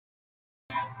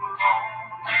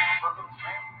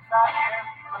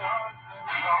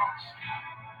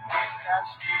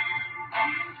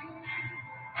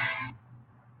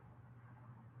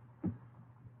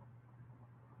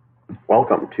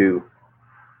Welcome to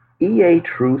EA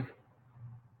Truth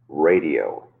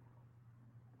Radio,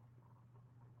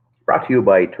 brought to you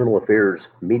by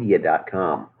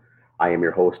EternalAffairsMedia.com. I am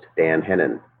your host, Dan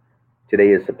Hennon.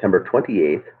 Today is September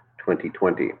 28th,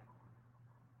 2020.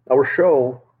 Our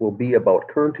show will be about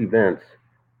current events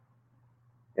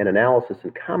and analysis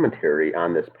and commentary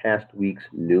on this past week's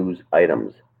news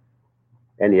items.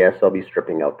 And yes, I'll be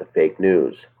stripping out the fake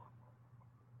news.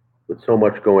 With so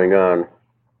much going on,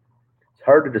 it's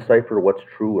hard to decipher what's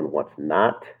true and what's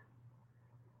not.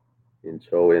 And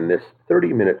so in this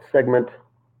 30-minute segment,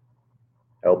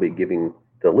 I'll be giving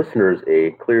the listeners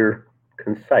a clear,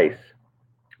 concise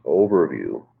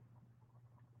overview.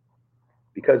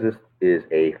 Because this is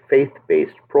a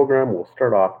faith-based program, we'll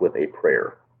start off with a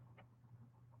prayer.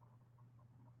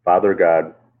 Father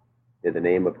God, in the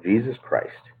name of Jesus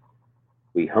Christ,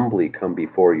 we humbly come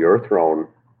before your throne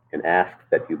and ask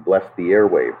that you bless the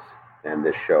airwaves and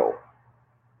this show.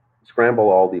 Scramble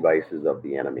all devices of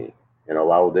the enemy and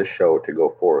allow this show to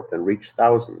go forth and reach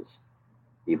thousands,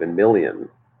 even millions,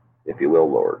 if you will,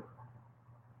 Lord.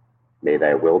 May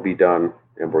thy will be done,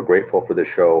 and we're grateful for the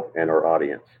show and our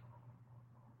audience.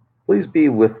 Please be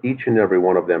with each and every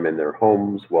one of them in their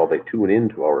homes while they tune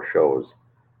into our shows.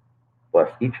 Bless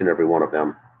each and every one of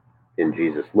them in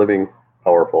Jesus' living,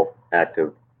 powerful,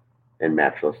 active, and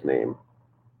matchless name.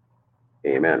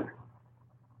 Amen.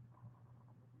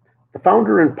 The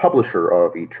founder and publisher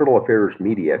of Eternal Affairs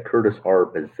Media, Curtis R.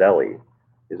 Bazzelli,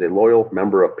 is a loyal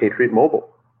member of Patriot Mobile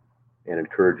and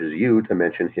encourages you to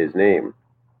mention his name.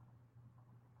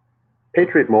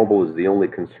 Patriot Mobile is the only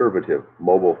conservative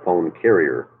mobile phone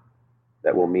carrier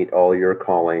that will meet all your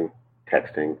calling,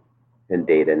 texting, and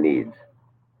data needs.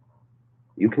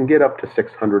 You can get up to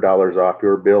 $600 off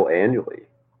your bill annually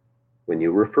when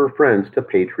you refer friends to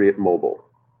Patriot Mobile.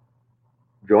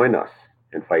 Join us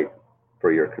and fight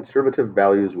for your conservative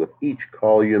values with each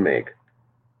call you make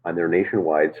on their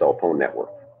nationwide cell phone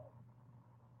network.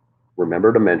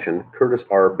 Remember to mention Curtis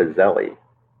R. Bazzelli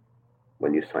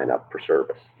when you sign up for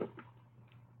service.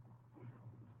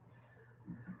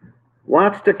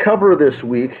 Lots to cover this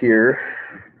week here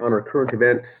on our current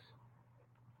events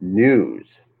news.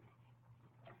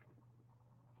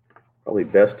 Probably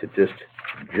best to just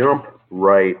jump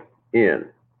right in.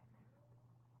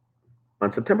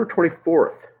 On September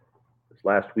 24th, this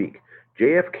last week,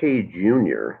 JFK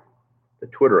Jr., the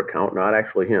Twitter account, not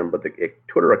actually him, but the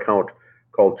Twitter account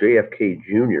called JFK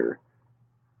Jr.,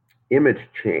 image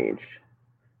changed.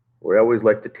 We always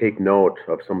like to take note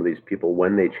of some of these people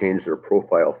when they change their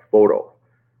profile photo.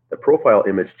 The profile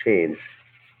image changed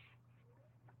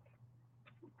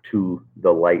to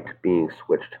the light being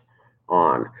switched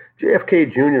on.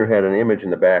 JFK Jr. had an image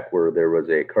in the back where there was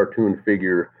a cartoon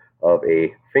figure of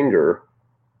a finger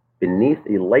beneath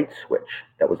a light switch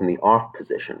that was in the off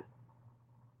position.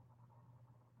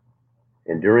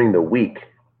 And during the week,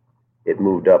 it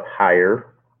moved up higher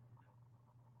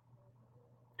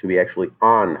to be actually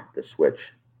on the switch.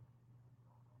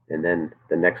 And then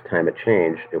the next time it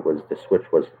changed, the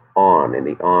switch was on, in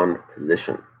the on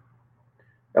position.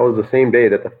 That was the same day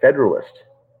that the Federalist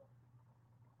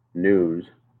News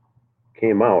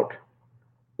came out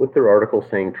with their article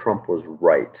saying Trump was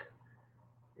right.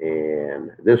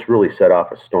 And this really set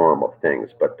off a storm of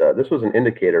things. But this was an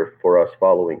indicator for us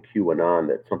following QAnon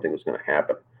that something was going to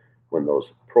happen. When those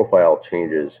profile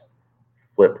changes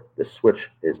flip, the switch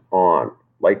is on,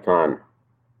 lights on,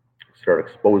 start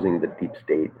exposing the deep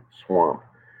state swamp.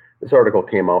 This article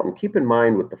came out, and keep in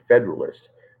mind with the Federalist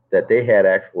that they had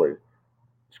actually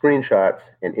screenshots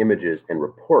and images and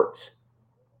reports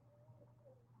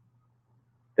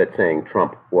that saying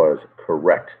Trump was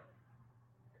correct.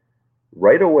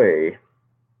 Right away,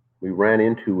 we ran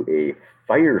into a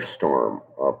firestorm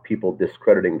of people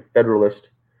discrediting Federalist,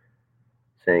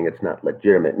 saying it's not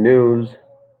legitimate news,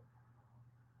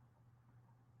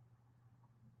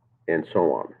 and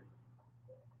so on.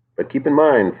 But keep in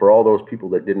mind, for all those people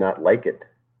that did not like it,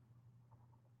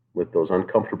 with those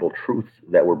uncomfortable truths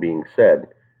that were being said,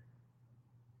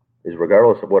 is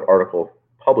regardless of what article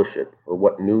published it or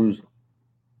what news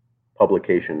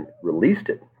publication released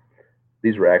it,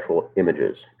 these were actual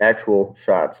images, actual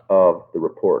shots of the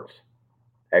reports,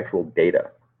 actual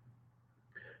data.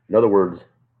 In other words,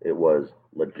 it was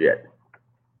legit.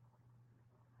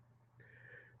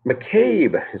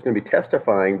 McCabe is going to be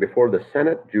testifying before the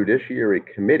Senate Judiciary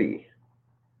Committee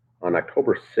on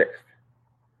October 6th.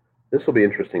 This will be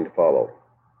interesting to follow.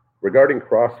 Regarding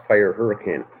Crossfire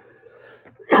Hurricane,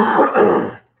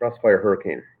 Crossfire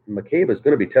Hurricane. McCabe is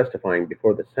going to be testifying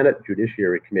before the Senate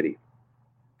Judiciary Committee.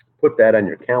 Put that on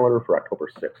your calendar for October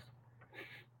 6th.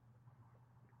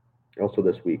 Also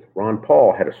this week, Ron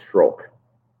Paul had a stroke.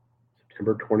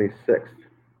 September 26th.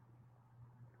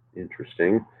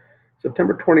 Interesting.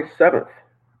 September 27th,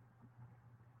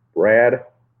 Brad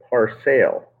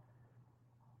Parscale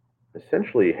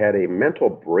essentially had a mental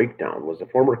breakdown, was a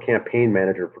former campaign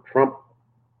manager for Trump,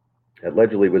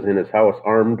 allegedly was in his house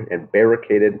armed and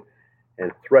barricaded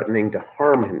and threatening to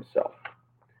harm himself.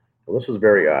 Well, this was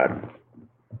very odd.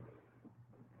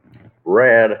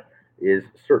 Brad is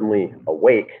certainly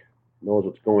awake, knows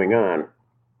what's going on,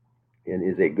 and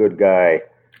is a good guy,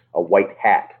 a white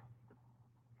hat.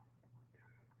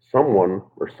 Someone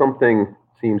or something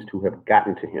seems to have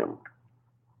gotten to him.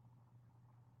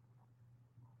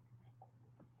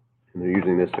 And they're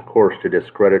using this, of course, to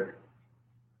discredit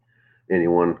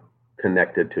anyone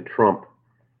connected to Trump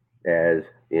as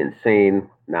insane,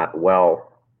 not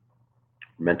well,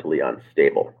 mentally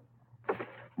unstable.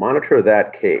 Monitor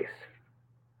that case.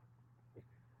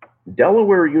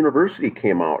 Delaware University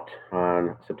came out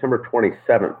on September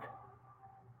 27th,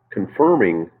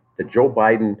 confirming that Joe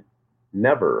Biden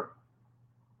never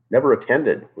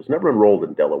attended, was never enrolled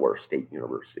in Delaware State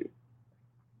University.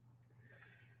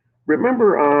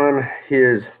 Remember on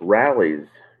his rallies,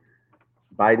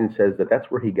 Biden says that that's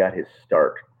where he got his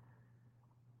start.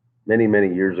 Many,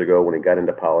 many years ago when he got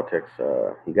into politics,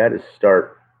 he got his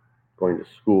start going to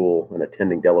school and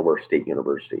attending Delaware State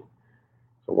University.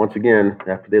 So once again,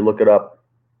 after they look it up,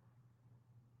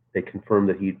 they confirm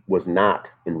that he was not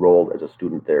enrolled as a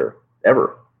student there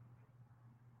ever.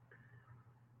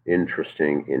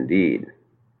 Interesting indeed.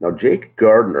 Now, Jake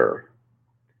Gardner,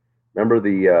 remember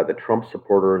the Trump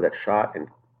supporter that shot and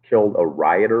killed a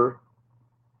rioter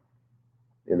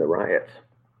in the riots?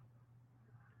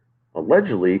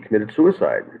 Allegedly committed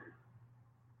suicide.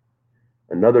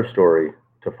 Another story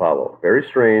to follow. Very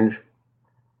strange.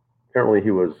 Apparently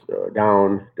he was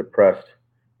down, depressed,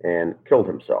 and killed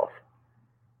himself.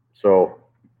 So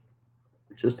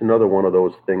just another one of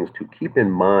those things to keep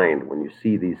in mind when you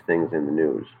see these things in the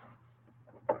news.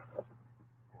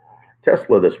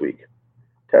 Tesla this week.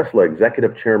 Tesla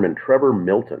executive chairman Trevor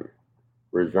Milton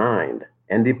resigned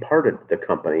and departed the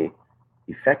company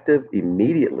effective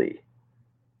immediately.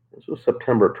 This was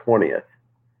September 20th.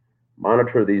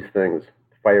 Monitor these things,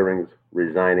 firings,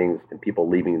 resignings, and people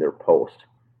leaving their post.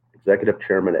 Executive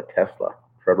chairman at Tesla,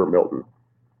 Trevor Milton,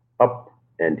 up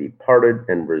and departed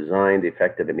and resigned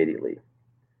effective immediately.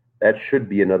 That should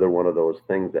be another one of those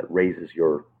things that raises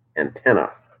your antenna.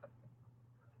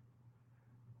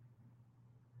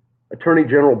 Attorney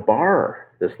General Barr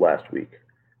this last week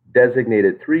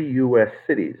designated 3 U.S.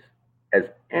 cities as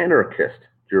anarchist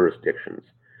jurisdictions.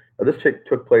 Now, this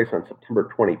took place on September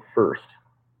 21st.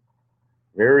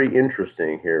 Very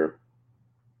interesting here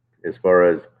as far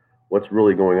as what's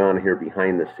really going on here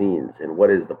behind the scenes and what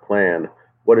is the plan,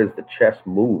 what is the chess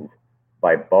move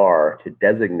by Barr to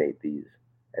designate these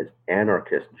as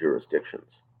anarchist jurisdictions.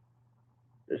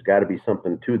 There's got to be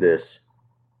something to this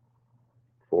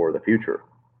for the future.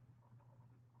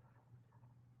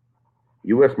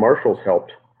 U.S. Marshals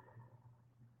helped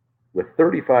with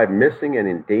 35 missing and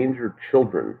endangered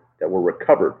children that were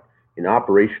recovered in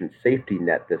Operation Safety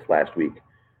Net this last week.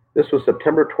 This was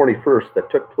September 21st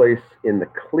that took place in the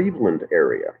Cleveland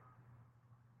area.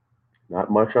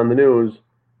 Not much on the news,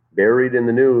 buried in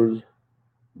the news,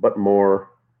 but more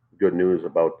good news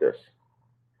about this.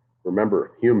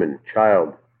 Remember, human,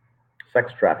 child,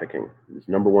 sex trafficking is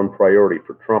number one priority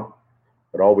for Trump,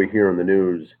 but all we hear in the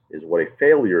news is what a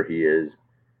failure he is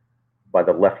by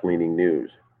the left-leaning news.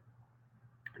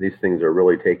 These things are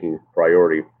really taking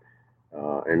priority,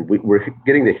 and we're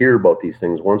getting to hear about these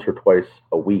things once or twice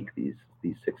a week, these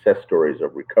success stories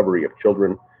of recovery of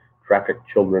children, trafficked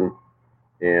children,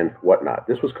 and whatnot.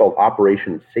 This was called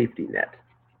Operation Safety Net.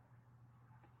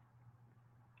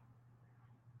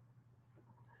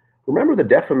 Remember the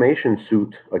defamation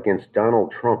suit against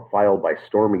Donald Trump filed by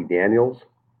Stormy Daniels?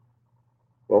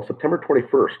 Well, September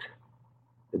 21st,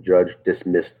 the judge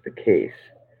dismissed the case.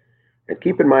 And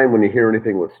keep in mind when you hear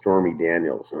anything with Stormy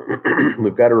Daniels,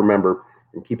 we've got to remember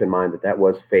and keep in mind that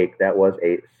was fake. That was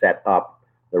a set up.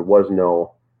 There was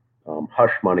no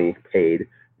hush money paid.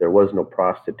 There was no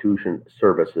prostitution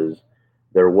services.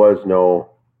 There was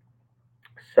no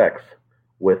sex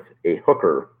with a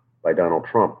hooker by Donald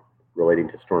Trump relating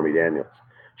to Stormy Daniels.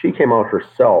 She came out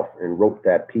herself and wrote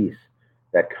that piece,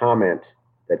 that comment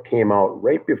that came out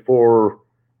right before,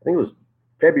 I think it was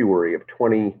February of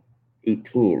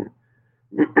 2018.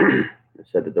 It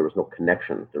said that there was no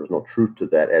connection. There was no truth to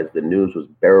that as the news was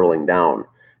barreling down.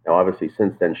 Now, obviously,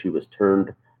 since then, she was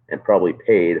turned and probably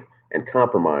paid and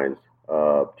compromised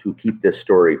to keep this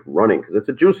story running because it's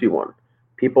a juicy one.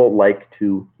 People like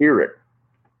to hear it.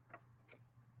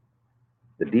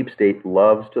 The deep state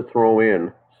loves to throw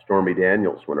in Stormy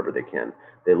Daniels whenever they can.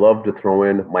 They love to throw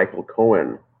in Michael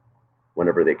Cohen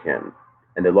whenever they can.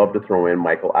 And they love to throw in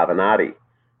Michael Avenatti.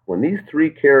 When these three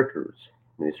characters,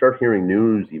 when you start hearing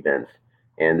news events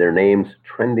and their names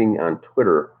trending on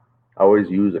Twitter, always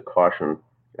use a caution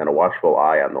and a watchful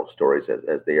eye on those stories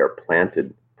as they are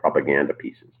planted propaganda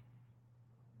pieces.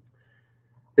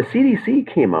 The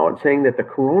CDC came out saying that the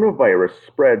coronavirus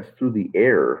spreads through the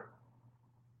air.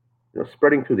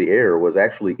 Spreading through the air was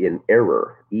actually in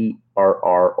error,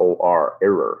 ERROR,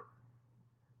 error.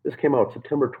 This came out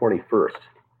September 21st.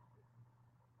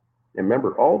 And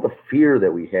remember, all the fear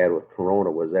that we had with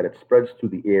corona was that it spreads through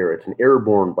the air. It's an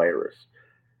airborne virus.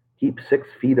 Keep 6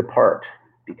 feet apart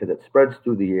because it spreads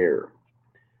through the air.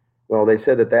 Well, they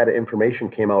said that information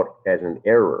came out as an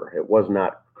error. It was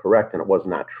not correct and it was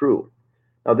not true.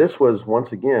 Now, this was,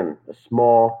 once again, a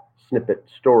small snippet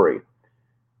story,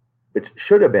 which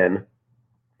should have been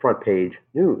front page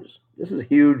news. This is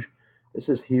huge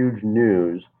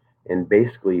news, and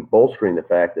basically bolstering the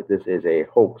fact that this is a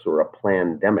hoax or a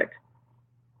plandemic.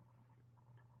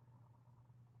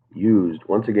 Used,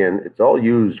 once again, it's all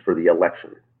used for the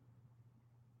election.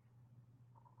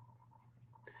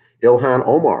 Ilhan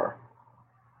Omar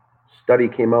study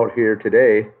came out here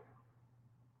today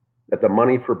that the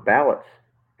money for ballots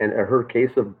and her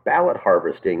case of ballot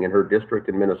harvesting in her district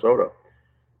in Minnesota.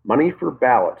 Money for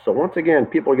ballots. So once again,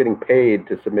 people are getting paid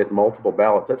to submit multiple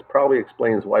ballots. That probably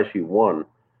explains why she won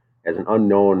as an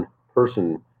unknown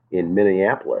person in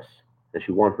Minneapolis, and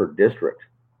she won her district.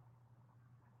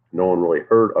 No one really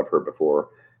heard of her before.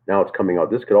 Now it's coming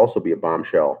out. This could also be a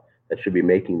bombshell that should be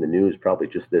making the news probably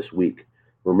just this week.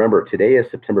 Remember, today is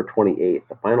September 28th,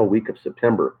 the final week of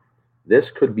September. This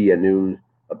could be a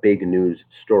big news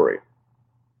story.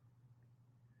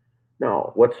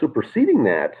 Now, what's superseding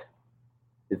that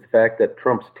is the fact that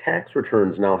Trump's tax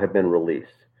returns now have been released.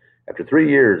 After 3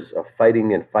 years of fighting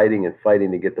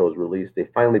to get those released, they've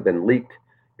finally been leaked.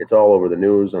 It's all over the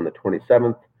news on the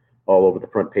 27th, all over the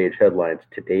front page headlines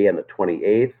today on the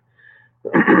 28th.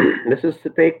 This is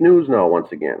fake news now,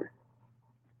 once again.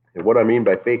 And what I mean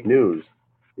by fake news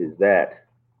is that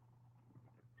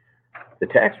the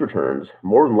tax returns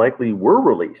more than likely were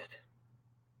released,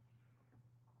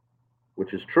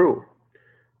 which is true.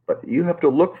 But you have to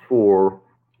look for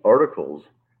articles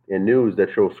and news that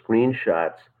show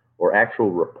screenshots or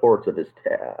actual reports of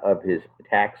his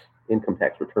income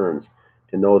tax returns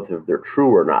to know if they're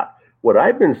true or not. What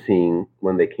I've been seeing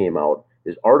when they came out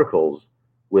is articles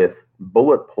with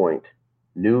bullet point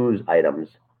news items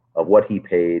of what he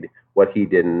paid, what he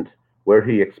didn't, where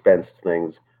he expensed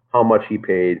things, how much he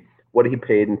paid, what he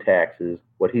paid in taxes,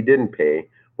 what he didn't pay,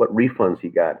 what refunds he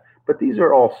got. But these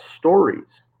are all stories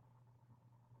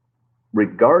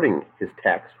regarding his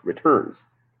tax returns.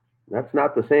 That's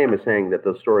not the same as saying that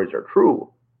those stories are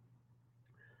true.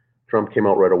 Trump came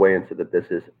out right away and said that this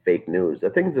is fake news. The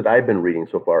things that I've been reading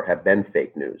so far have been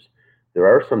fake news. There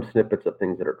are some snippets of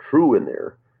things that are true in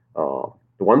there.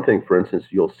 The one thing, for instance,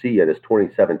 you'll see at his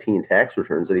 2017 tax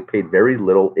returns that he paid very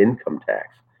little income tax.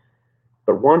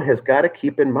 But one has got to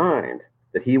keep in mind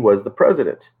that he was the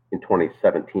president in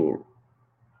 2017.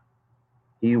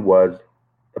 He was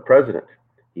the president.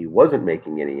 He wasn't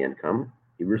making any income.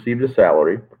 He received a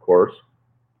salary, of course,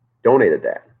 donated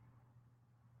that.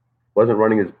 Wasn't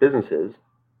running his businesses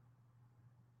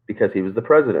because he was the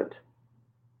president.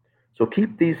 So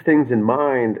keep these things in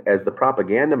mind as the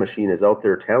propaganda machine is out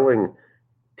there telling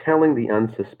the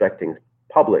unsuspecting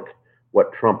public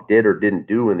what Trump did or didn't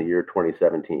do in the year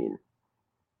 2017.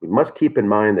 We must keep in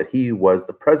mind that he was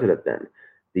the president then.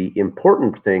 The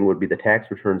important thing would be the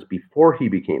tax returns before he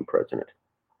became president,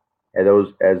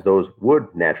 as those would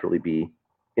naturally be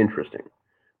interesting.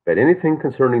 But anything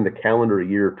concerning the calendar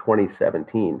year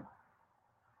 2017,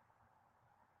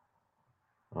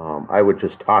 I would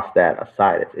just toss that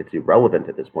aside. It's irrelevant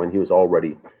at this point. He was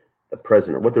already the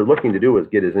president. What they're looking to do is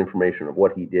get his information of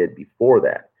what he did before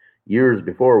that, years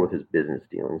before with his business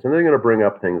dealings. And they're going to bring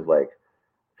up things like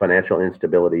financial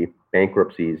instability,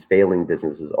 bankruptcies, failing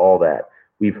businesses, all that.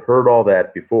 We've heard all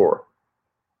that before.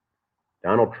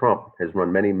 Donald Trump has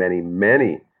run many, many,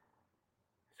 many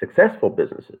successful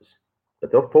businesses,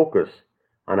 but they'll focus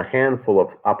on a handful of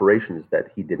operations that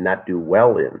he did not do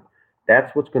well in.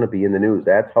 That's what's going to be in the news.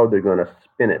 That's how they're going to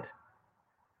spin it.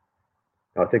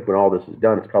 Now, I think when all this is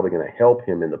done, it's probably going to help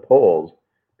him in the polls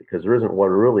because there isn't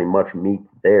really much meat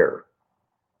there.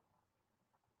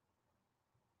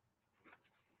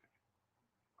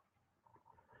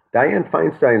 Dianne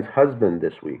Feinstein's husband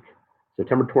this week,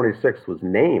 September 26th, was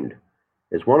named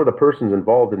as one of the persons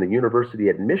involved in the university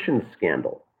admissions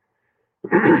scandal.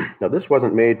 Now, this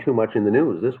wasn't made too much in the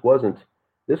news. This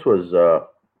was a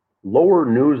lower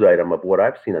news item of what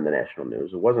I've seen on the national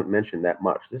news. It wasn't mentioned that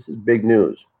much. This is big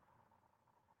news.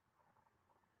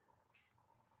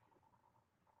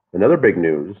 Another big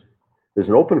news, there's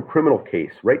an open criminal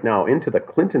case right now into the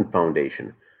Clinton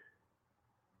Foundation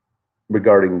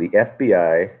regarding the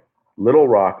FBI, Little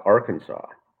Rock, Arkansas.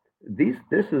 This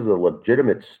is a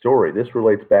legitimate story. This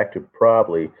relates back to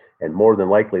probably, and more than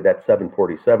likely, that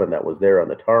 747 that was there on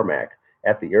the tarmac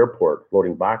at the airport,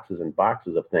 loading boxes and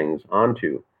boxes of things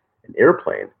onto an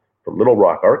airplane from Little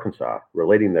Rock, Arkansas,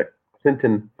 relating the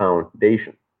Clinton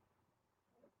Foundation.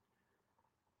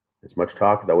 As much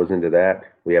talk that was into that,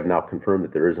 we have now confirmed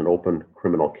that there is an open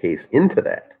criminal case into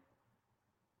that.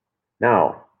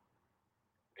 Now,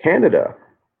 Canada,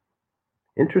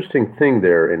 interesting thing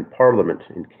there in Parliament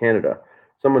in Canada.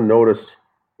 Someone noticed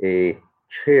a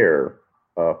chair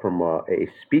from a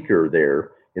speaker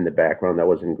there in the background that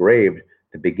was engraved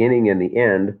the beginning and the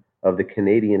end of the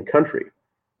Canadian country.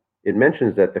 It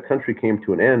mentions that the country came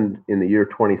to an end in the year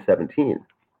 2017.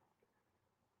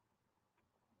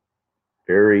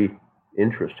 Very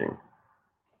interesting.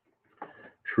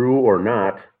 True or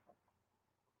not,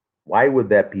 why would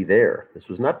that be there? This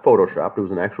was not photoshopped. It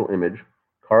was an actual image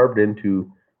carved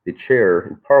into the chair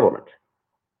in Parliament.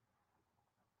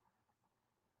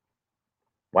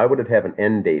 Why would it have an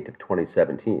end date of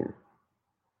 2017?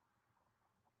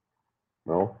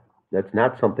 Well, that's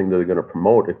not something that they're going to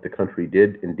promote if the country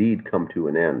did indeed come to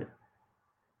an end.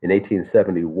 In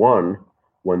 1871,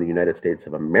 when the United States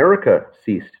of America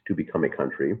ceased to become a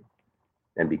country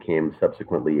and became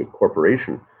subsequently a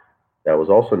corporation, that was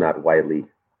also not widely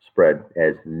spread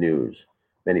as news.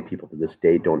 Many people to this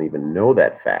day don't even know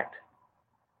that fact.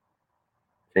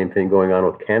 Same thing going on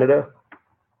with Canada.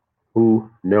 Who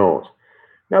knows?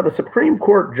 Now, the Supreme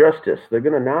Court Justice, they're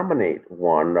going to nominate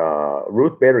one.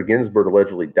 Ruth Bader Ginsburg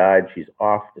allegedly died. She's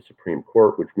off the Supreme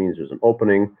Court, which means there's an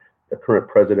opening. The current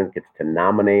president gets to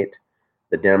nominate.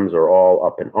 The Dems are all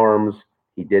up in arms.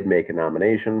 He did make a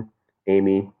nomination,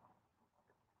 Amy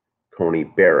Coney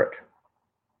Barrett.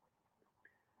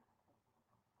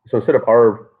 So instead of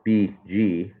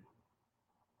RBG,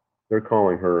 they're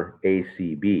calling her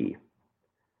ACB.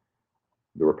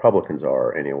 The Republicans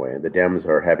are, anyway. The Dems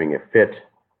are having a fit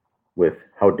with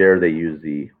how dare they use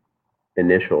the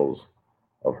initials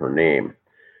of her name.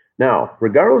 Now,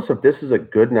 regardless if this is a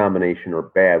good nomination or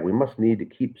bad, we must need to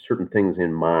keep certain things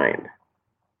in mind.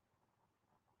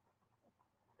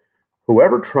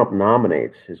 Whoever Trump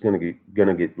nominates is going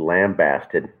to get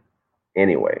lambasted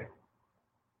anyway.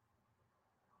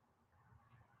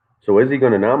 So is he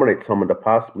going to nominate someone to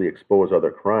possibly expose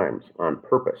other crimes on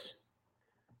purpose?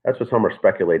 That's what some are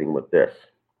speculating with this.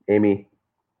 Amy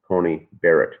Coney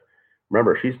Barrett.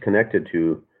 Remember, she's connected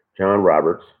to John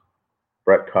Roberts,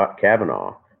 Brett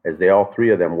Kavanaugh, as they all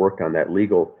three of them worked on that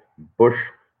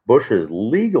Bush's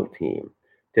legal team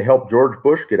to help George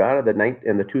Bush get out of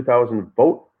the 2000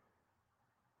 vote.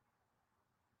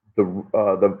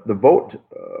 The vote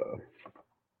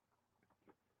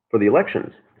for the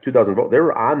elections, 2000 vote. They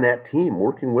were on that team,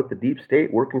 working with the deep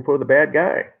state, working for the bad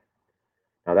guy.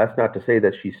 Now, that's not to say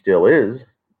that she still is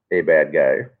a bad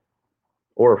guy,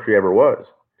 or if she ever was.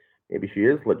 Maybe she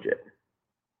is legit.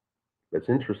 It's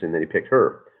interesting that he picked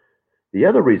her. The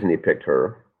other reason he picked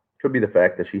her could be the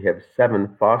fact that she has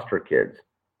 7 foster kids.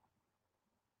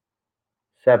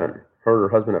 7. Her and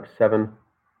her husband have 7,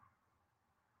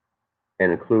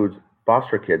 and includes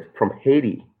foster kids from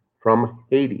Haiti.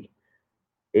 Haiti.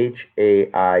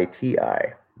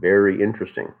 Very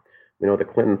interesting. We know the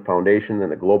Clinton Foundation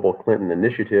and the Global Clinton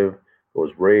Initiative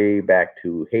goes way back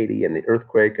to Haiti and the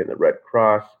earthquake and the Red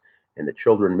Cross and the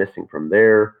children missing from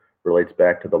there. Relates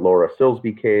back to the Laura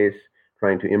Silsby case,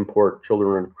 trying to import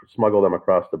children and smuggle them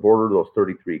across the border, those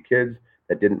 33 kids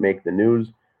that didn't make the news.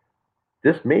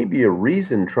 This may be a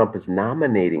reason Trump is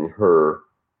nominating her,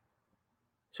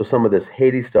 so some of this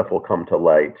Haiti stuff will come to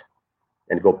light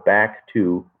and go back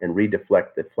to and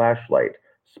redeflect the flashlight,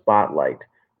 spotlight,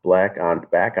 back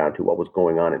onto what was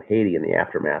going on in Haiti in the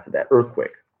aftermath of that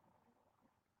earthquake.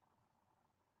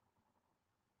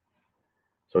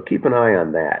 So keep an eye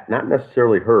on that. Not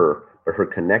necessarily her, but her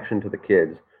connection to the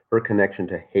kids, her connection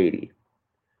to Haiti.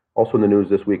 Also in the news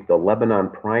this week, the Lebanon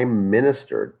Prime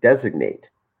Minister designate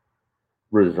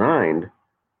resigned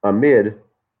amid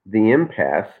the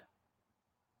impasse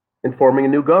in forming a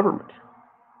new government.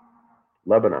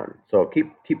 Lebanon. So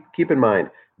keep in mind,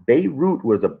 Beirut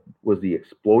was the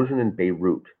explosion in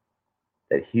Beirut.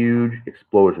 That huge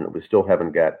explosion that we still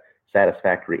haven't got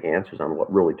satisfactory answers on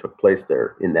what really took place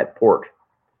there in that port.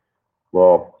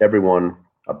 Well, everyone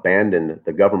abandoned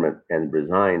the government and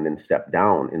resigned and stepped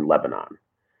down in Lebanon.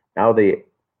 Now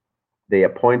they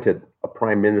appointed a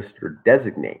prime minister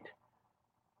designate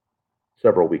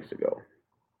several weeks ago.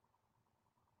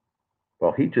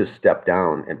 Well, he just stepped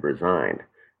down and resigned.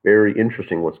 Very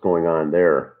interesting what's going on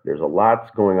there. There's a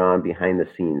lot going on behind the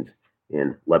scenes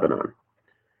in Lebanon.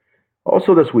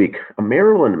 Also this week, a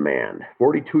Maryland man,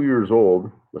 42 years old,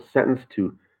 was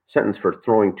sentenced for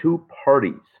throwing two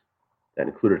parties that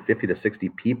included 50 to 60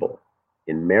 people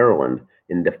in Maryland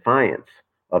in defiance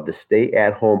of the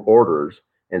stay-at-home orders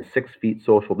and 6 feet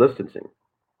social distancing.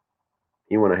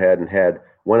 He went ahead and had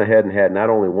not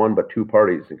only one but two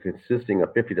parties consisting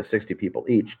of 50 to 60 people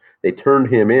each. They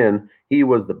turned him in. He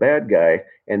was the bad guy,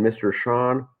 and Mr.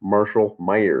 Sean Marshall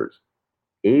Myers,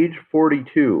 age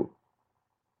 42,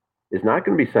 is not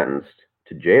going to be sentenced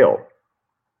to jail,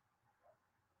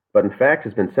 but in fact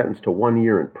has been sentenced to 1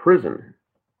 year in prison.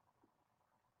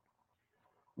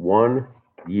 1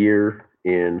 year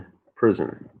in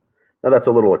prison. Now that's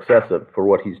a little excessive for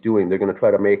what he's doing. They're going to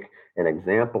try to make an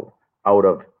example out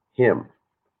of him.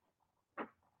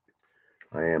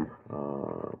 I am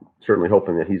certainly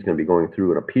hoping that he's going to be going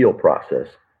through an appeal process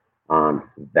on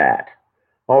that.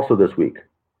 Also this week,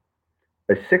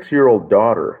 a 6-year-old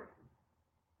daughter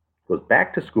goes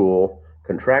back to school,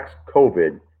 contracts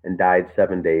COVID, and died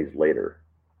 7 days later.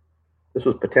 This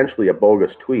was potentially a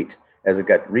bogus tweet, as it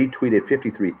got retweeted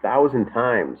 53,000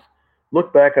 times.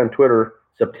 Look back on Twitter,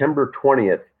 September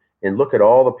 20th, and look at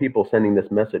all the people sending this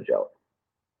message out.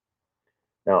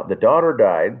 Now, the daughter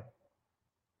died.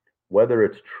 Whether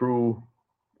it's true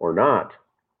or not,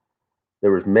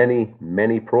 there was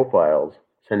many profiles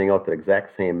sending out the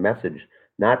exact same message,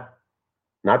 not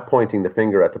pointing the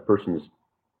finger at the person's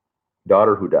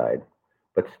daughter who died,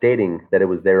 but stating that it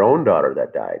was their own daughter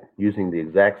that died, using the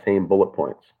exact same bullet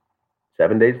points.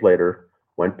 7 days later,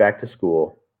 went back to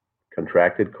school,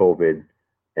 contracted COVID,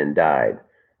 and died.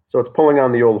 So it's pulling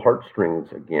on the old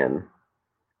heartstrings again.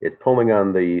 It's pulling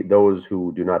on those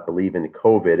who do not believe in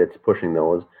COVID. It's pushing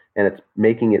those, and it's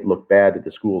making it look bad that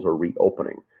the schools are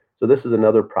reopening. So this is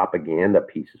another propaganda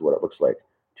piece, is what it looks like,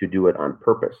 to do it on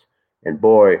purpose. And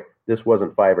boy, this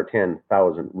wasn't 5 or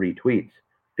 10,000 retweets,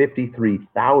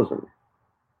 53,000.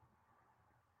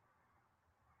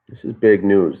 This is big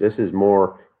news. This is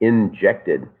more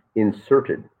inserted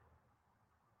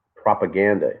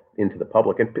propaganda into the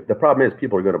public. And the problem is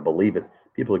people are going to believe it.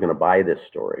 People are going to buy this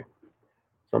story.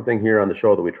 Something here on the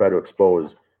show that we try to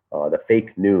expose the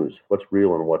fake news, what's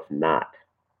real and what's not.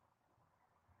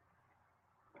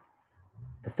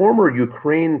 The former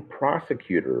Ukraine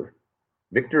prosecutor,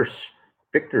 Viktor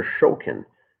Shokin,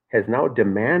 has now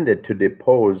demanded to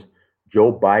depose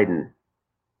Joe Biden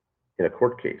in a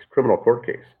criminal court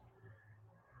case.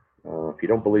 If you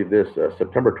don't believe this,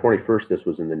 September 21st, this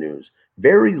was in the news.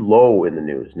 Very low in the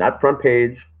news, not front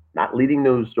page, not leading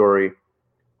news story.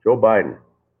 Joe Biden,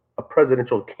 a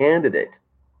presidential candidate,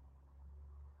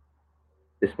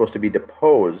 is supposed to be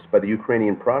deposed by the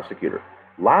Ukrainian prosecutor.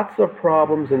 Lots of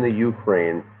problems in the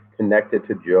Ukraine connected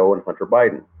to Joe and Hunter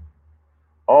Biden.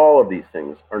 All of these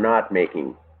things are not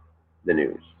making the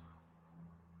news.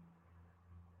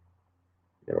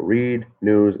 Read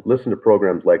news, listen to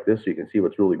programs like this so you can see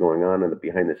what's really going on in the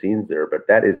behind the scenes there, but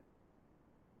that is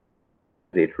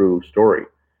a true story.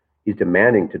 He's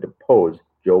demanding to depose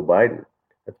Joe Biden.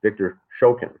 That's Viktor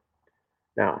Shokin.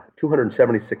 Now,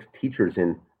 276 teachers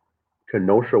in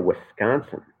Kenosha,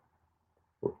 Wisconsin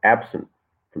were absent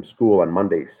from school on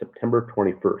Monday, September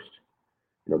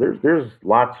 21st. There's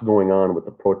lots going on with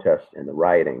the protests and the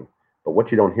rioting, but what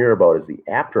you don't hear about is the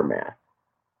aftermath.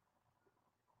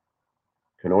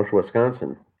 Kenosha,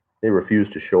 Wisconsin, they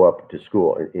refused to show up to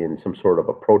school in some sort of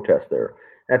a protest there.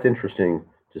 That's interesting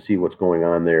to see what's going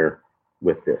on there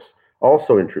with this.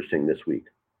 Also interesting this week,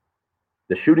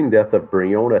 the shooting death of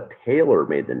Breonna Taylor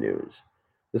made the news.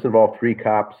 This involved 3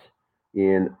 cops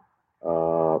in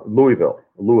Louisville,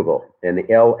 and the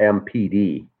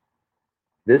LMPD.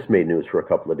 This made news for a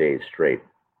couple of days straight.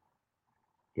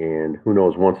 And who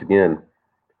knows, once again,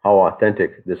 how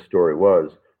authentic this story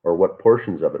was, or what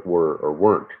portions of it were or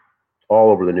weren't.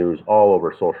 All over the news, all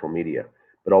over social media.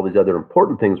 But all these other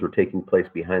important things were taking place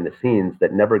behind the scenes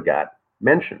that never got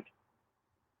mentioned.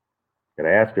 And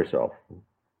I ask yourself,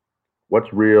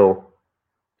 what's real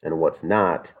and what's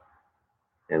not?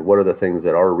 And what are the things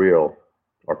that are real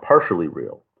or partially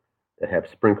real that have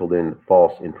sprinkled in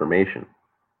false information?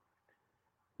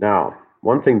 Now,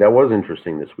 one thing that was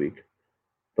interesting this week,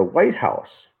 the White House,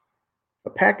 a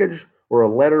package or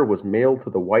a letter was mailed to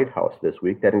the White House this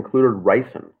week that included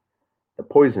ricin, the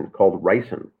poison called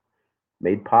ricin,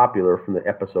 made popular from the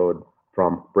episode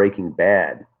from Breaking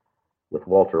Bad with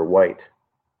Walter White.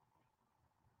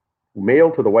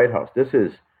 Mailed to the White House. This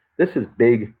is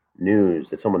big news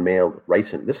that someone mailed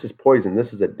ricin. This is poison.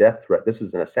 This is a death threat. This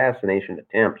is an assassination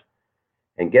attempt.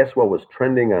 And guess what was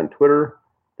trending on Twitter?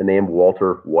 The name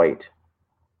Walter White.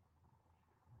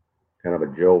 Kind of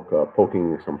a joke,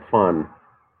 poking some fun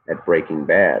at Breaking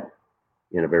Bad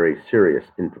in a very serious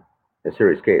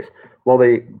case. Well,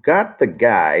 they got the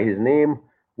guy. His name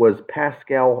was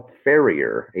Pascal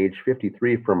Ferrier, age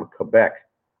 53, from Quebec,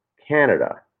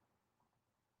 Canada.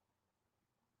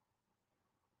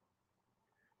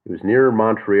 He was near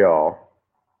Montreal,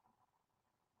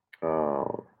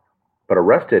 but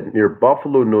arrested near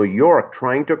Buffalo, New York,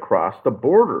 trying to cross the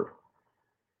border.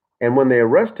 And when they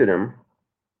arrested him,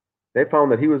 they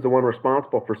found that he was the one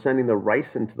responsible for sending the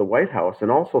ricin to the White House and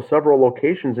also several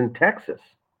locations in Texas.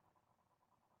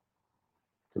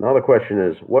 So now the question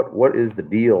is, what is the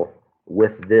deal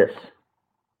with this?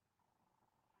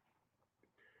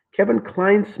 Kevin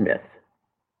Clinesmith,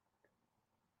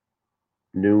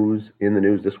 in the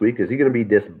news this week. Is he going to be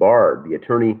disbarred? The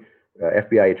attorney,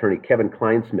 FBI attorney Kevin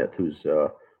Clinesmith, who's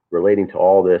relating to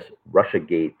all this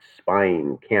Russiagate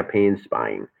spying, campaign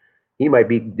spying, he might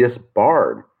be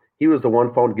disbarred. He was the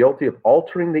one found guilty of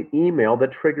altering the email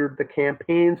that triggered the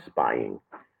campaign spying.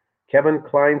 Kevin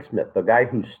Clinesmith, the guy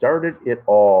who started it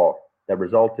all, that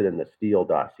resulted in the Steele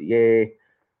dossier,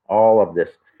 all of this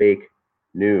fake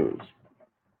news.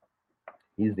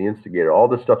 He's the instigator. All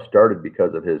this stuff started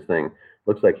because of his thing.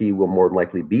 Looks like he will more than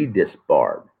likely be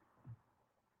disbarred.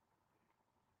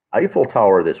 Eiffel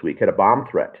Tower this week had a bomb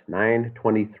threat,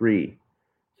 9/23.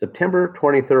 September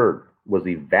 23rd was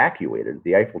evacuated,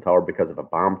 the Eiffel Tower, because of a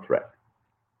bomb threat.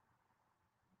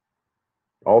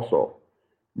 Also,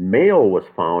 mail was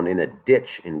found in a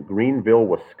ditch in Greenville,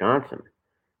 Wisconsin.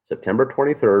 September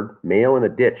 23rd, mail in a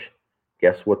ditch.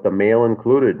 Guess what the mail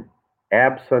included?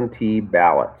 Absentee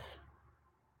ballots.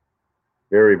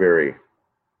 Very, very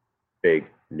big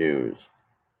news.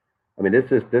 I mean,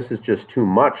 this is just too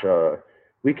much.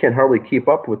 We can hardly keep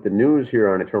up with the news here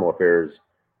on Internal Affairs,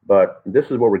 but this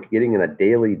is what we're getting in a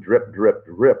daily drip, drip,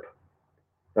 drip.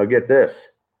 Now get this.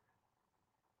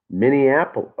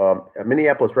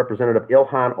 Minneapolis Representative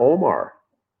Ilhan Omar,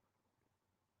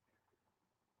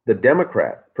 the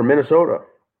Democrat from Minnesota,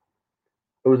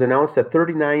 it was announced that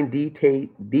 39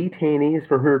 detainees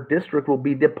from her district will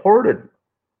be deported.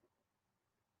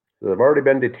 So they've already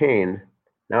been detained.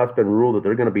 Now it's been ruled that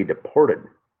they're going to be deported.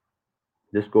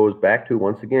 This goes back to,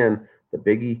 once again, the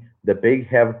big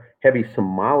heavy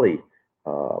Somali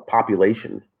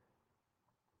population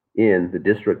in the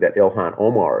district that Ilhan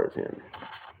Omar is in.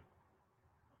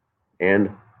 And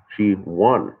she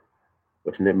won,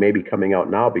 which may be coming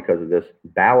out now because of this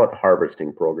ballot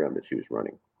harvesting program that she was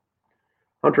running.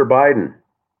 Hunter Biden,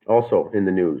 also in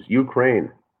the news.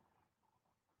 Ukraine.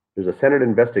 There's a Senate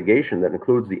investigation that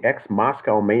includes the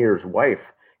ex-Moscow mayor's wife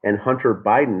and Hunter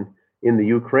Biden in the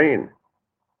Ukraine.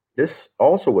 This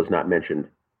also was not mentioned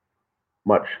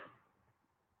much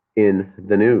in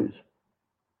the news.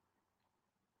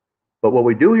 But what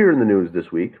we do hear in the news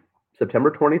this week,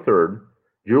 September 23rd,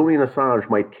 Julian Assange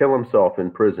might kill himself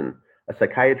in prison. A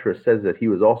psychiatrist says that he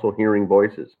was also hearing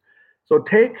voices. So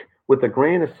take with a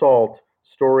grain of salt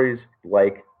stories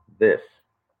like this.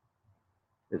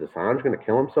 Is Assange going to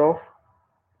kill himself?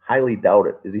 Highly doubt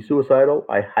it. Is he suicidal?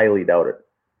 I highly doubt it.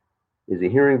 Is he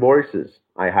hearing voices?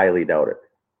 I highly doubt it.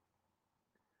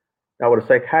 Now, would a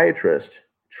psychiatrist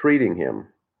treating him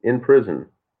in prison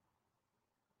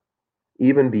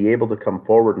even be able to come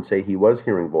forward and say he was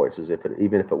hearing voices,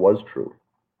 even if it was true,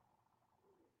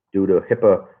 due to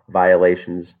HIPAA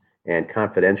violations and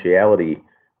confidentiality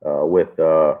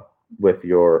with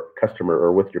your customer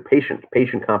or with your patient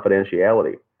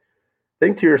confidentiality?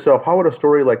 Think to yourself, how would a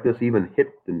story like this even hit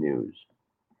the news?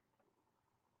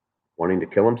 Wanting to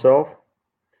kill himself?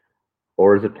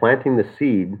 Or is it planting the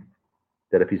seed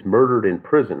that if he's murdered in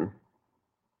prison,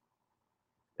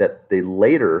 that the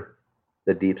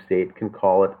deep state can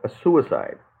call it a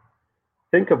suicide?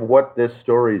 Think of what this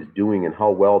story is doing and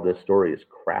how well this story is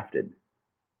crafted.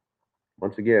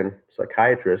 Once again,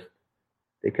 psychiatrists,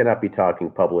 they cannot be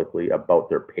talking publicly about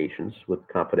their patients with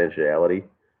confidentiality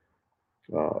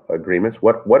agreements.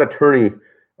 What attorney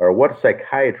or what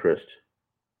psychiatrist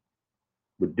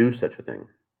would do such a thing?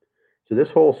 So this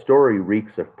whole story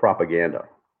reeks of propaganda.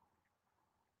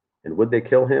 And would they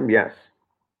kill him? Yes.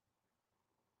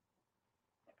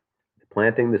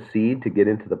 Planting the seed to get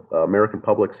into the American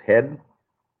public's head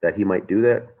that he might do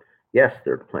that? Yes,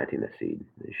 they're planting the seed.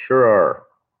 They sure are.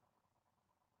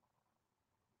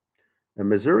 The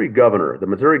Missouri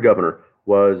governor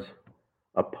was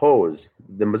opposed.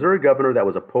 The Missouri governor that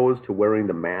was opposed to wearing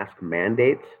the mask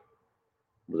mandates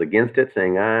was against it,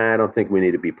 saying, "I don't think we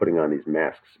need to be putting on these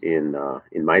masks in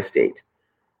my state."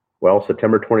 Well,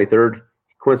 September 23rd,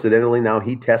 coincidentally, now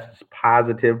he tests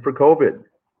positive for COVID.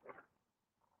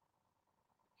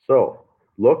 So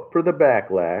look for the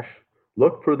backlash.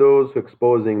 Look for those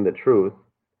exposing the truth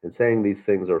and saying these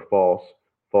things are false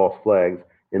flags,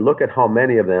 and look at how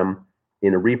many of them,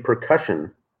 in a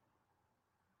repercussion,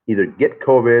 either get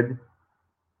COVID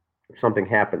or something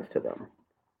happens to them.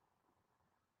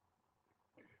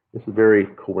 This is very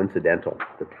coincidental,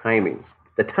 the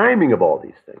timing of all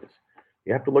these things.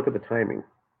 You have to look at the timing.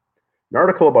 An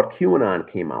article about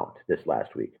QAnon came out this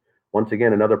last week. Once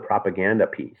again, another propaganda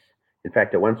piece. In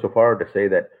fact, it went so far to say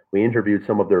that we interviewed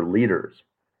some of their leaders.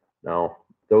 Now,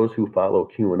 those who follow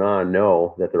QAnon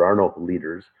know that there are no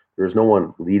leaders. There is no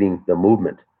one leading the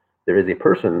movement. There is a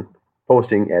person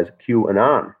posting as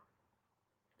QAnon.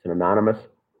 It's an anonymous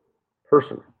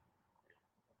person.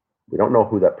 We don't know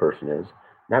who that person is.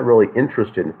 Not really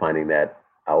interested in finding that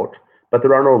out, but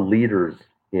there are no leaders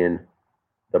in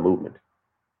the movement.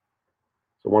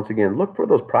 So once again, look for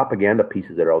those propaganda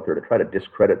pieces that are out there to try to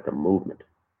discredit the movement.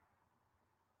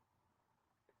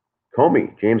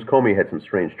 James Comey had some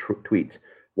strange tweets.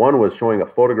 One was showing a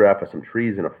photograph of some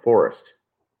trees in a forest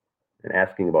and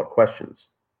asking about questions.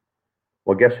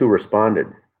 Well, guess who responded?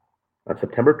 On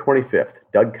September 25th,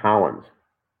 Doug Collins.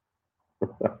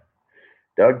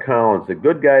 Doug Collins, the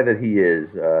good guy that he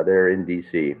is there in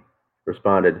D.C.,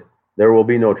 responded, "There will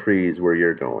be no trees where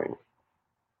you're going."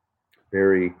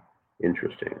 Very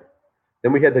interesting.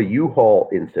 Then we had the U-Haul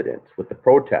incident with the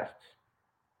protests.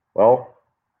 Well,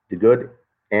 the good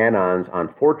Anons on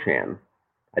 4chan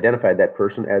identified that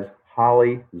person as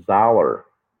Holly Zoller,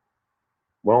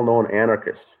 well-known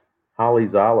anarchist. Holly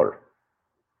Zoller,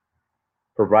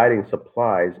 providing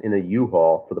supplies in a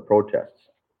U-Haul for the protests.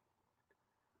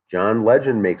 John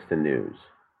Legend makes the news,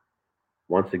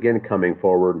 once again coming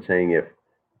forward and saying if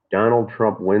Donald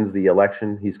Trump wins the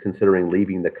election, he's considering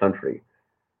leaving the country.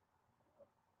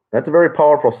 That's a very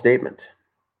powerful statement,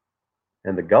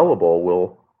 and the gullible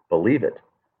will believe it.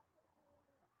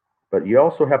 But you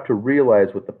also have to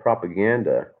realize with the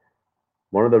propaganda,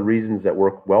 one of the reasons that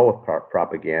work well with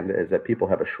propaganda is that people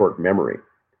have a short memory.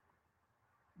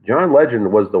 John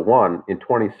Legend was the one in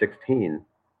 2016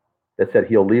 that said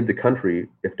he'll leave the country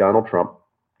if Donald Trump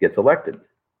gets elected.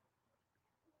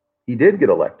 He did get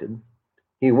elected.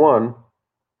 He won,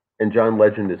 and John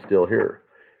Legend is still here.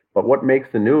 But what makes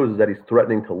the news is that he's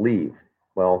threatening to leave.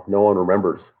 Well, no one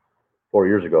remembers 4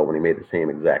 years ago when he made the same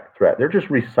exact threat. They're just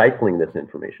recycling this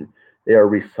information. They are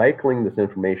recycling this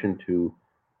information to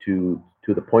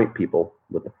the point people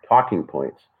with the talking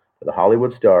points, to the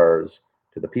Hollywood stars,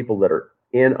 to the people that are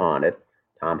in on it,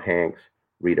 Tom Hanks,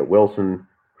 Rita Wilson,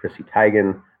 Chrissy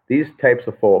Teigen, these types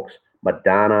of folks.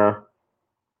 Madonna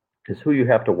is who you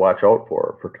have to watch out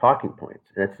for talking points.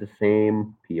 And it's the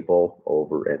same people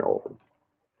over and over.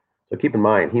 So keep in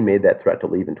mind, he made that threat to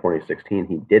leave in 2016.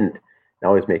 He didn't.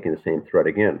 Now he's making the same threat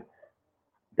again.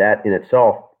 That in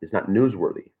itself is not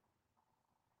newsworthy.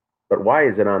 But why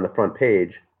is it on the front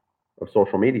page of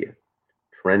social media?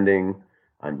 Trending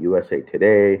on USA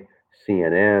Today,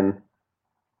 CNN,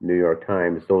 New York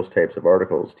Times, those types of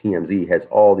articles. TMZ has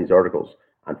all these articles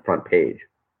on front page.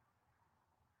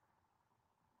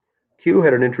 Q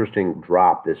had an interesting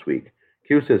drop this week.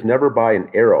 Q says, never buy an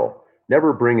arrow.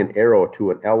 Never bring an arrow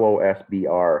to an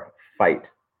LOSBR fight.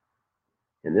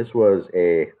 And this was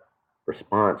a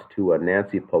response to a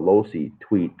Nancy Pelosi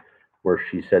tweet where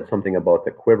she said something about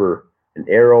the quiver, the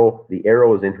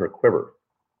arrow is in her quiver.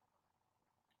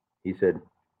 He said,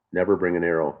 never bring an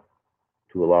arrow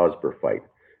to a LOSBR fight.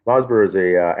 LOSBR is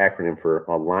a acronym for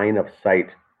a line of sight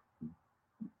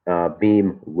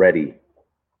beam ready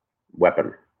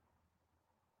weapon.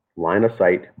 Line of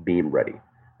sight beam ready.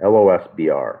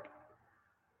 LOSBR.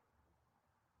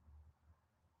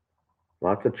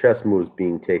 Lots of chess moves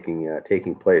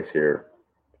taking place here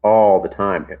all the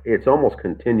time. It's almost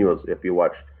continuous if you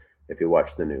watch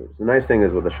the news. The nice thing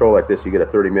is with a show like this, you get a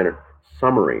 30-minute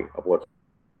summary of what's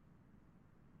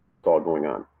all going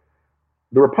on.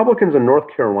 The Republicans in North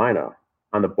Carolina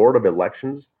on the Board of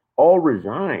Elections all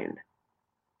resigned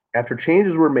after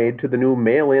changes were made to the new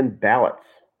mail-in ballots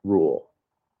rule.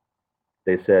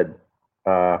 They said,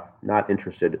 not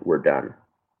interested, we're done.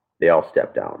 They all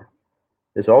stepped down.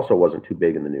 This also wasn't too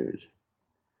big in the news.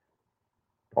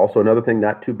 Also, another thing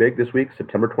not too big this week,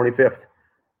 September 25th,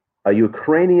 a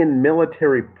Ukrainian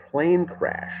military plane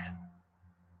crashed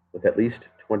with at least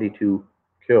 22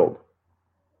 killed.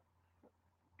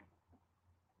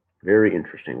 Very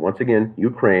interesting. Once again,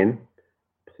 Ukraine,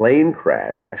 plane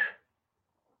crash.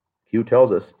 Q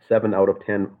tells us 7 out of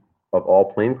 10 of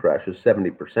all plane crashes,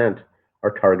 70%,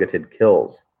 are targeted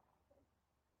kills.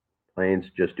 Planes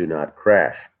just do not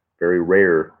crash. Very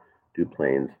rare do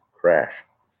planes crash.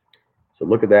 So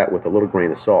look at that with a little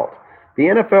grain of salt. The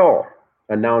NFL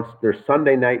announced their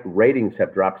Sunday night ratings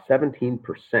have dropped 17%.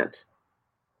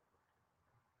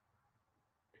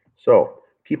 So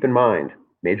keep in mind,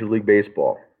 Major League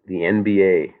Baseball, the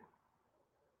NBA,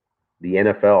 the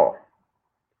NFL,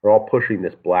 they're all pushing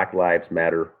this Black Lives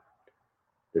Matter.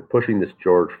 They're pushing this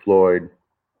George Floyd.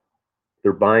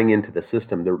 They're buying into the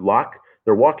system. They're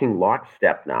walking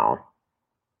lockstep now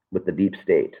with the deep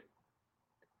state.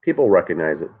 People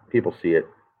recognize it. People see it.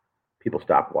 People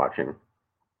stop watching.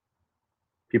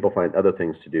 People find other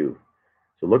things to do.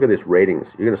 So look at these ratings.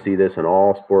 You're going to see this in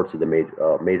all sports of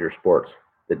the major sports,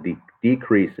 the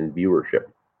decrease in viewership.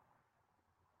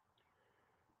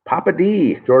 Papa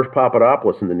D, George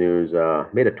Papadopoulos in the news,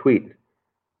 made a tweet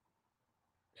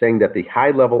saying that the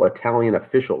high-level Italian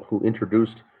official who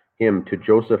introduced him to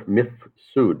Joseph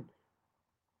Mifsud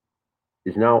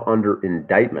is now under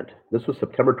indictment. This was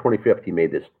September 25th. He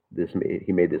made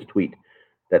this tweet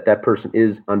that person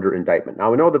is under indictment.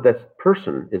 Now we know that this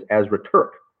person is Ezra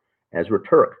Turk.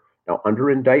 Now under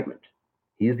indictment.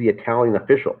 He's the Italian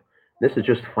official. This is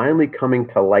just finally coming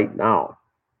to light now.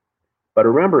 But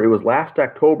remember, it was last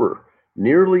October,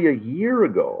 nearly a year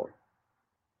ago,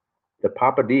 that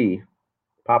Papa D,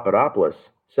 Papadopoulos,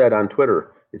 said on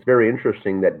Twitter, it's very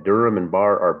interesting that Durham and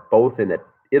Barr are both in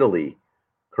Italy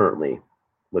currently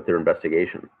with their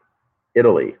investigation.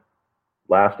 Italy,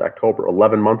 last October,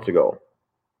 11 months ago.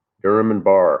 Durham and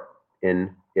Barr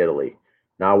in Italy.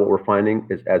 Now what we're finding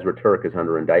is Ezra Turk is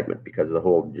under indictment because of the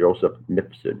whole Joseph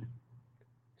Mifsud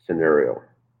scenario.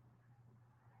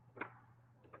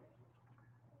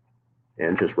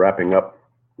 And just wrapping up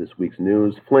this week's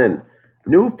news, Flynn.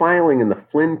 New filing in the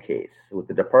Flynn case with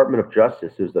the Department of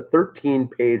Justice is the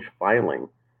 13-page filing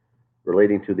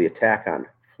relating to the attack on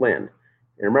Flynn.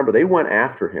 And remember, they went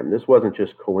after him. This wasn't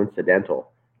just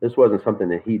coincidental. This wasn't something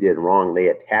that he did wrong. They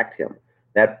attacked him.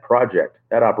 That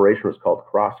operation was called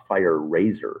Crossfire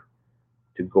Razor,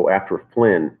 to go after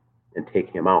Flynn and take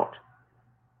him out.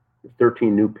 The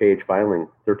 13-page filing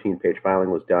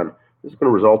was done. This is going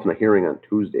to result in a hearing on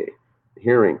Tuesday. The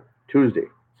hearing, Tuesday,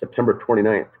 September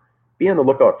 29th. Be on the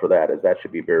lookout for that, as that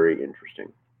should be very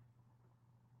interesting.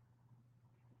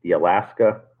 The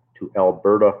Alaska to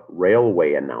Alberta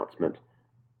Railway announcement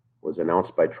was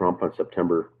announced by Trump on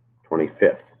September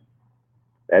 25th.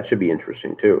 That should be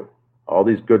interesting, too. All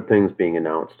these good things being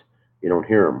announced, you don't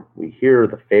hear them. We hear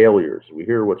the failures. We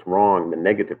hear what's wrong, the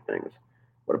negative things.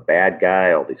 What a bad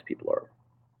guy all these people are.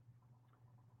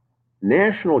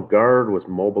 National Guard was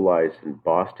mobilized in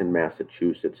Boston,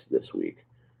 Massachusetts this week.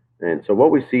 And so what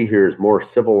we see here is more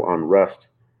civil unrest,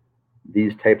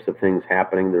 these types of things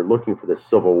happening. They're looking for the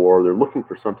civil war. They're looking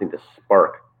for something to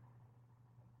spark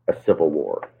a civil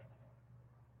war.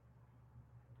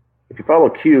 If you follow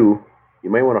Q, you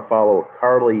may want to follow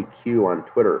Carly Q on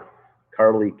Twitter.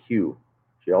 Carly Q.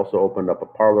 She also opened up a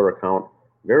Parler account.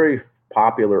 Very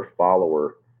popular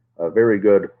follower. A very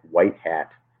good white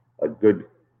hat. A good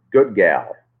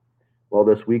gal. Well,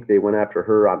 this week they went after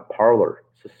her on Parler.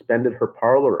 Suspended her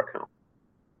Parler account.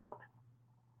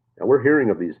 Now we're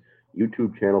hearing of these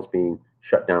YouTube channels being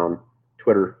shut down.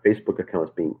 Twitter, Facebook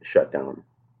accounts being shut down.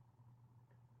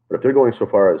 But if they're going so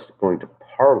far as going to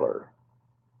Parler,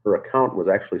 her account was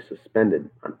actually suspended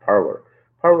on Parler.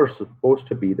 Parler is supposed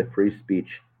to be the free speech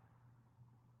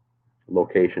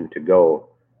location to go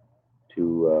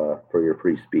to for your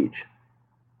free speech.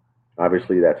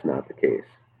 Obviously, that's not the case.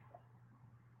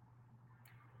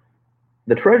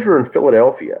 The treasurer in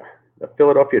Philadelphia, the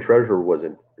Philadelphia treasurer was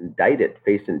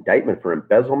faced indictment for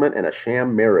embezzlement and a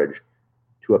sham marriage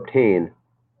to obtain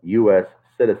U.S.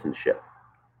 citizenship.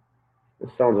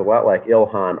 This sounds a lot like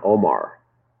Ilhan Omar.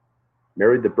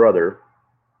 Married the brother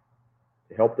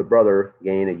to help the brother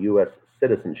gain a U.S.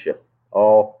 citizenship,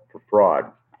 all for fraud.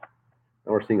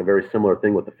 Now we're seeing a very similar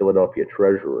thing with the Philadelphia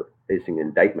treasurer facing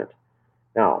indictment.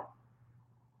 Now,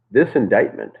 this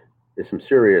indictment is some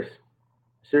serious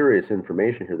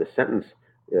information here. The sentence,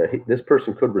 this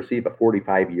person could receive a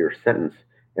 45-year sentence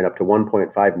and up to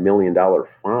 $1.5 million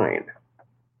fine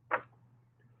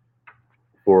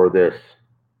for this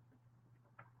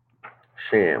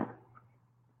sham.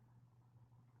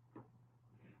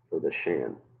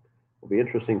 It'll be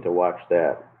interesting to watch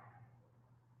that.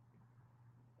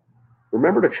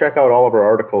 Remember to check out all of our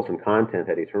articles and content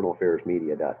at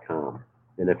eternalaffairsmedia.com.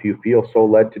 And if you feel so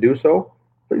led to do so,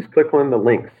 please click on the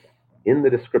links in the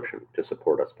description to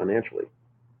support us financially.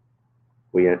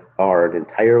 We are an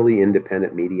entirely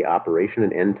independent media operation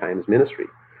and end times ministry.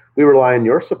 We rely on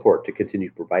your support to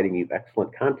continue providing you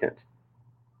excellent content.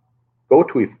 Go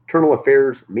to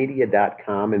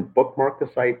eternalaffairsmedia.com and bookmark the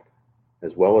site,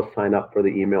 as well as sign up for the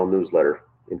email newsletter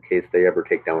in case they ever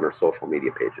take down our social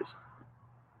media pages.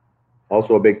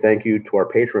 Also, a big thank you to our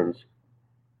patrons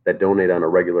that donate on a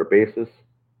regular basis.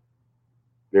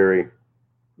 Very,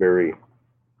 very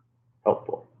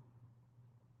helpful.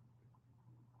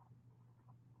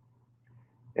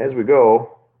 As we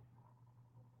go,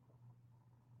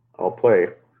 I'll play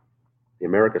the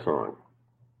America song.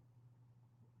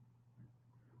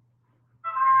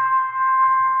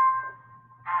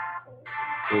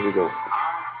 Here we go.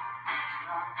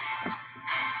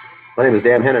 My name is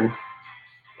Dan Hennon.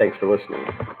 Thanks for listening.